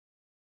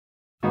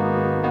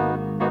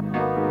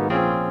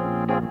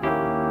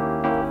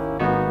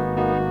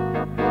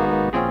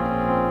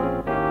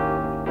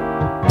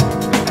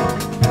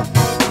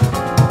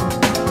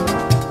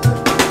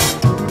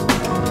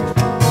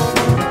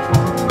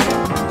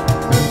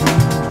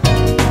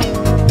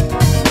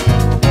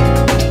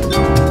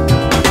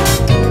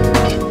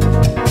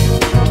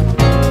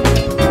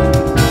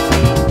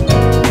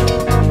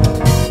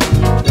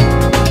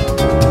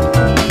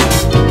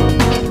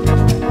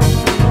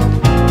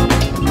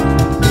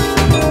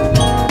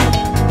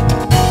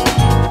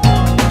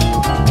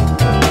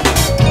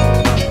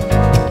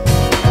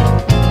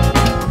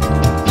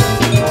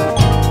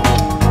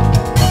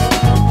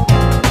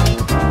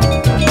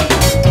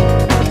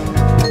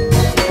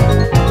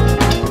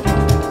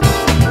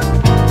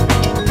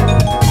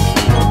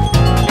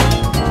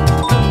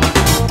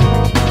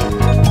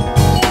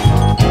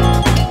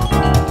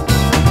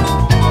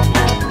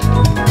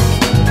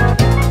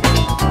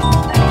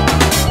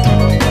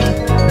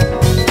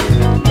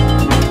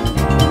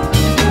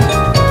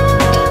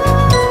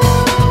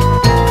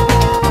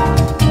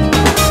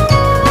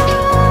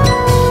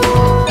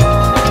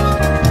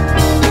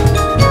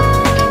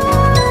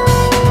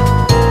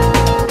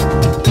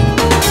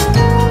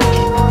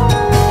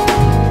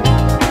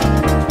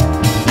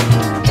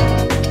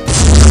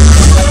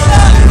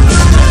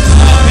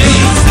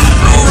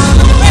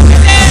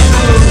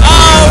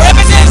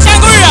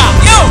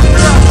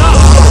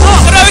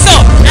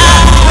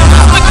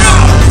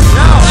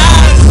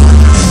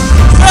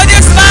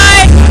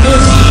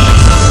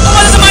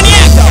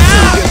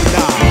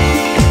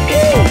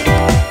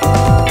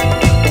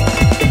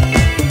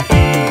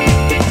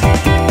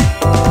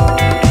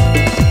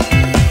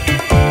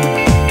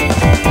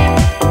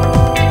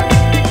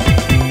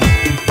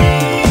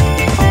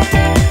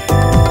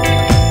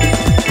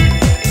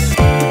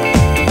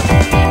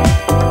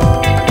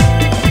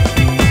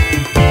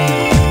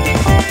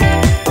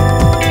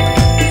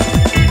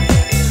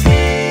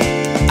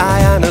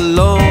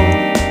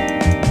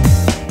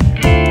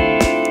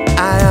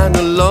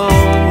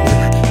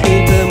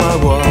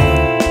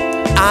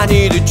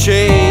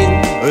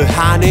change,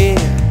 honey.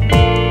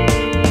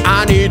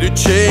 I need a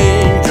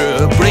change,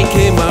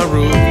 breaking my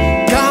rule.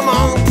 Come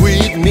on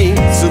with me,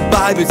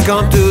 survivors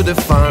come to the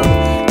fun.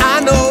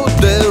 I know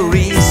there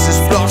is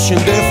explosion,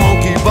 the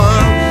funky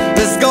bomb.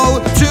 Let's go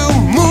to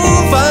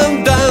move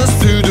and dance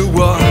to the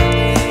world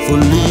for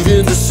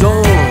leading the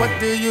song. What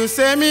do you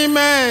say, me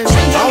man?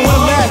 I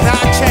wanna make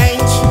that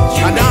change,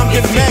 and I'm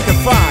gonna make a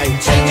fight.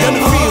 Gonna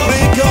feel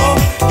really cool,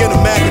 gonna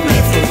make it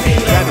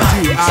different. Gotta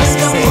do as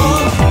I say.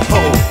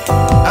 Oh,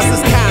 as I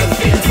stand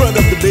in front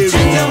of the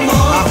building,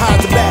 I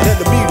hide the bad in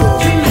the middle.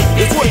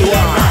 It's what you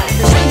want.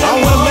 I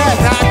wanna make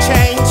that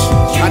change,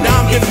 and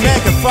I'm gonna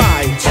make a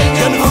fight.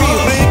 Gonna feel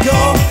really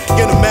cool,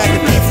 gonna make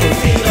it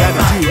different.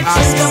 Gotta do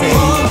as I say.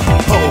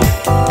 Oh,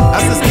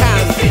 as I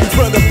stand in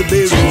front of the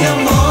building,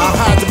 I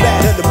hide the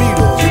bad in the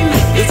middle.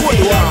 It's what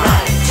you want.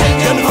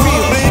 Gonna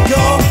feel really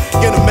cool,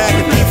 gonna make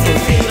it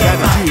different.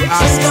 Gotta do as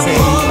I say.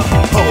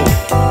 Oh,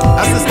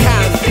 as I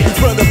stand in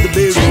front of the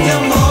building,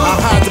 I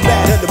hide the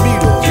bad in the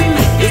middle.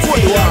 It's what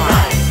you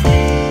want.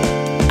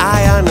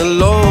 I am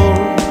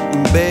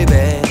alone,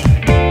 baby.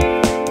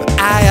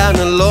 I am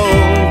alone,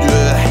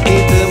 you're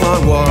into my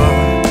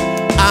world.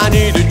 I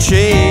need a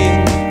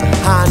change,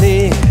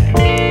 honey.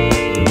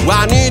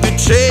 I need a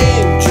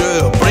change,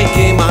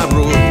 breaking my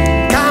rule.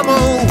 Come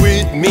on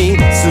with me,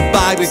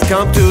 survivors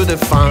come to the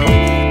fun.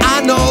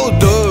 I know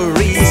there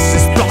is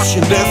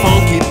explosion, the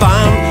funky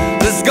bomb.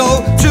 Let's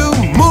go to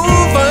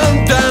move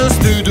and dance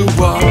to the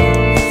world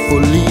for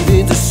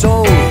leading the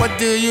song. What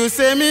do you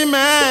say, me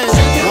man?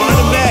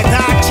 Wanna make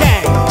that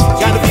change?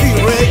 Gotta feel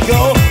ready to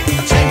go.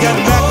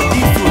 Gotta make it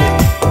different.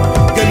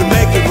 Gonna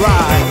make it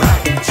right.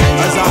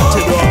 As I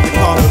took off the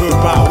corner, heard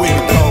about where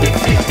to go.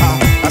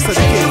 I said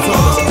the kids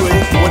on the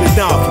street, what it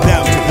now for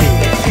them to do?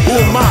 Who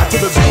am I to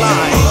be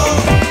blind?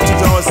 To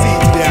don't see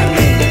to their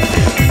need.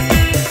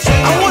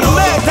 I wanna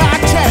make that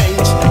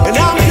change, and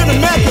I'm gonna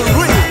make it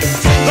real.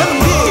 Gonna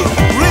be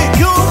real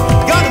good.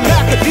 Gonna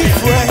make it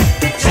different.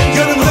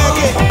 Gonna make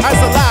it as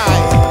a lie.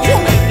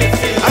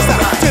 As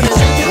I tell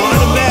you,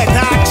 wanna make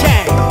that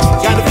change.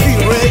 Gotta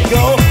feel ready to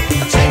go.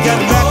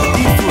 Gotta make it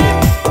different.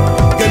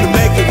 Gonna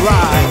make it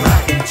right.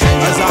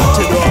 As I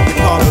tell you, off the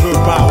corner, heard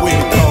about where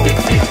to go.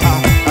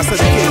 I said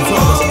the kids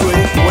on the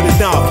street, what it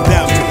now for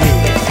them to do?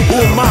 Who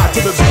am I to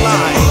be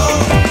blind?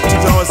 To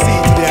don't see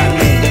to their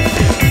need.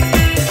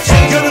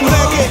 Gonna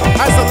make it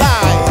as a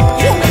lie.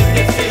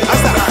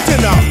 As I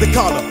turn off the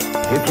color.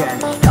 You can't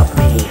stop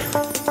me.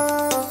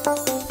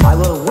 I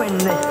will win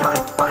this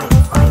time.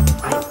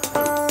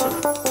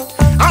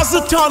 As I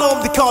turn off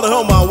the color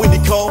on my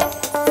windy call,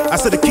 I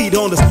said the kid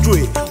on the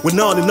street with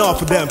none enough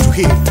for them to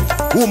hear.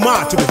 Who am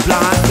I to be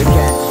blind? You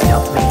can't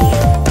stop me.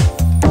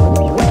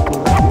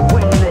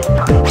 Win this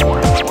time.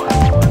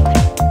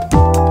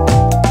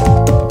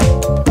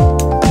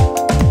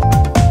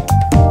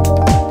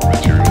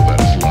 Material that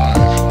is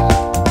live.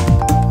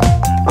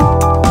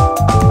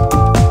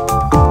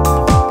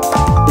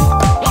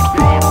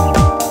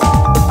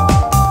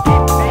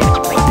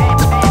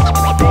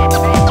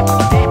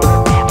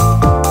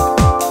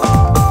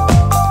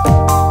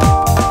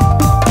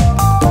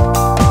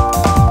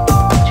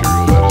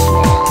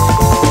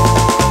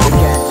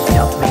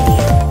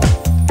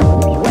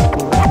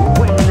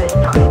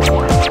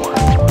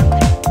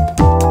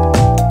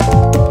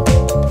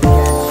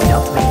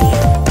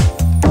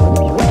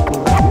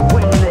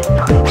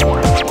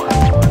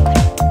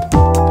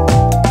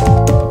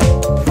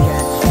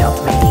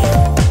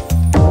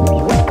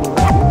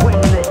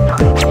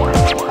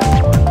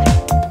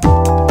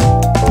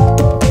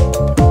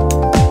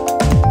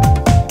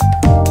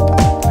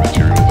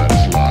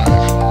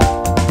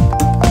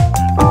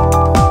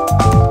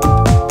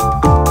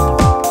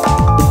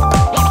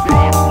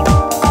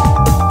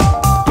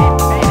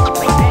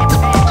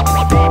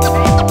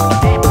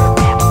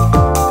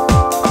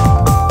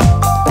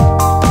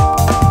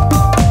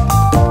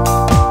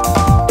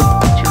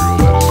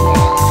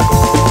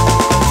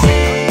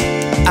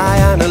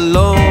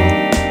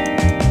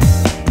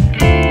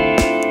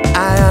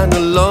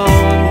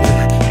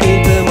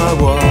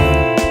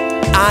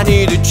 I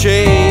need a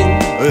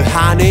change,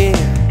 honey.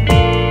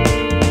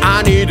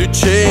 I need a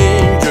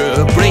change,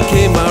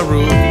 breaking my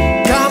rule.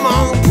 Come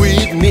on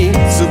with me,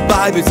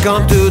 survivors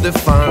come to the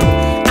fun.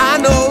 I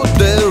know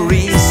there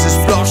is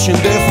explosion,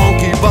 the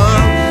funky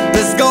bomb.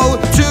 Let's go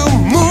to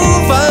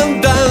move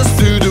and dance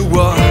to the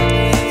world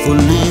for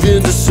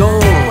leading the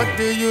song. What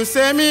do you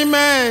say, me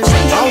man?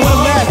 I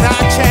wanna make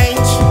that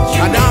change,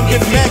 and I'm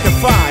gonna make a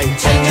fight.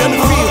 Gonna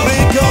feel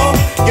really good,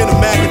 gonna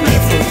make it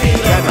different.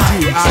 Gotta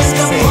do as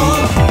I say.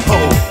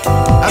 Oh,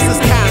 as I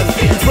stand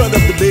in front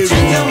of the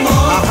building,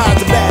 I hide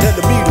the bad in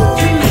the middle.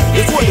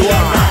 It's what you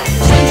want.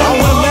 I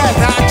wanna make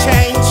that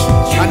change,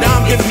 and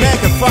I'm gonna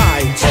make a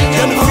fight.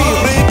 Gonna feel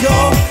really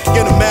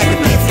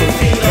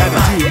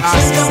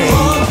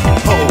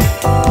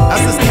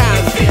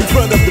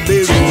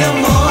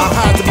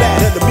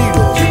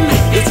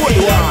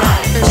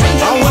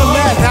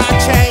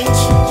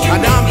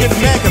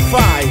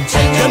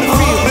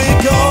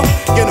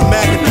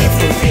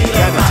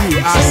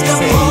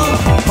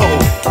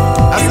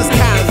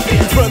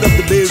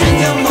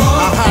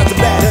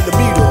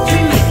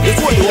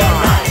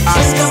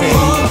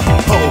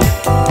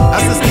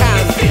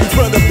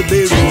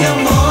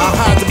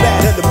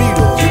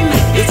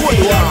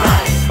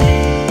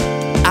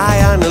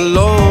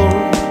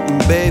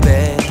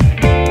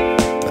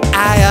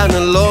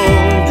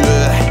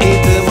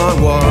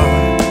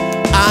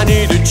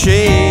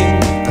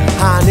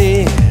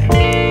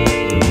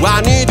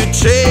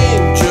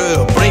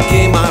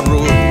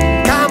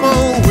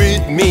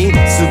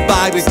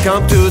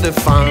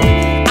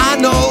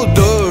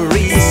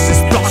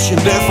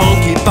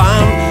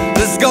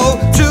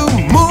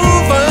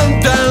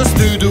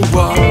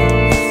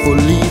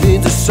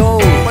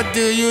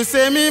hear you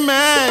say me,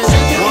 man.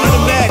 Wanna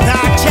make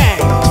that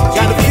change?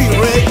 Gotta feel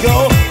ready to go.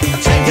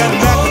 Gotta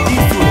make it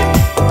different.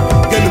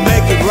 Gotta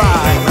make it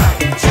right.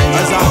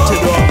 As I tell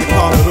you, they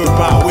call it her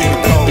by way to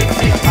go.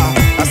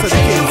 I said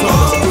the kids on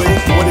the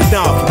street, what it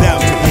down for them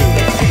to hear.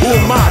 Who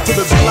am I to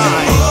the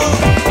blind?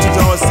 To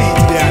don't see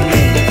to their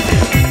need.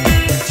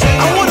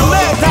 I wanna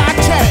make that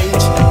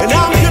change, and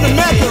I'm gonna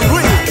make it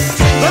real.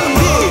 Gonna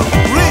be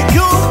real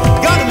good.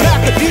 Gotta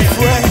make it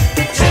different.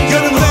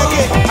 Gonna make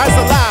it as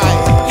a lie.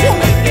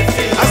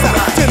 As I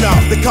turn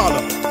off the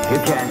color. You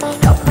can't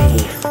stop me.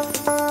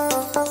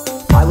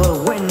 I will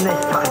win this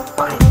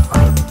time.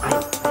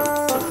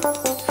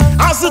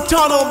 As I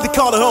turn off the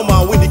color on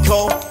my windy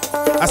call,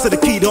 I said the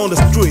kid on the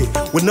street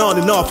with none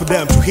enough for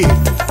them to hear.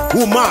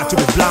 Who am I to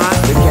be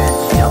blind? You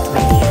can't stop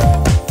me.